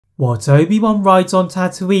what Obi-Wan rides on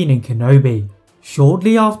Tatooine in Kenobi.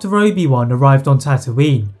 Shortly after Obi-Wan arrived on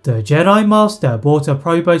Tatooine, the Jedi Master brought a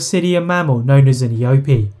proboscidean mammal known as an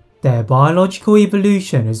Eopie. Their biological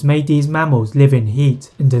evolution has made these mammals live in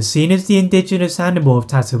heat and are seen as the indigenous animal of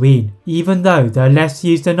Tatooine, even though they are less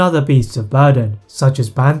used than other beasts of burden, such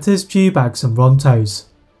as banthas, dewbacks and rontos.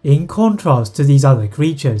 In contrast to these other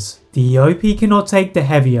creatures, the Eopie cannot take the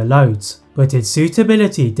heavier loads, but its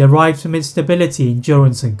suitability derives from its stability,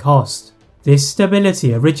 endurance and cost. This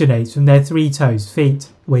stability originates from their 3-toed feet,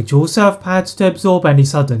 which also have pads to absorb any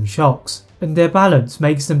sudden shocks, and their balance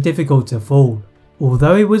makes them difficult to fall.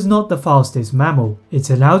 Although it was not the fastest mammal, it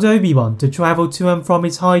allowed Obi-Wan to travel to and from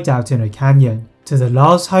his hideout in a canyon to the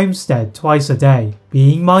last homestead twice a day,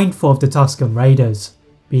 being mindful of the Tusken Raiders.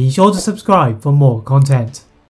 Be sure to subscribe for more content.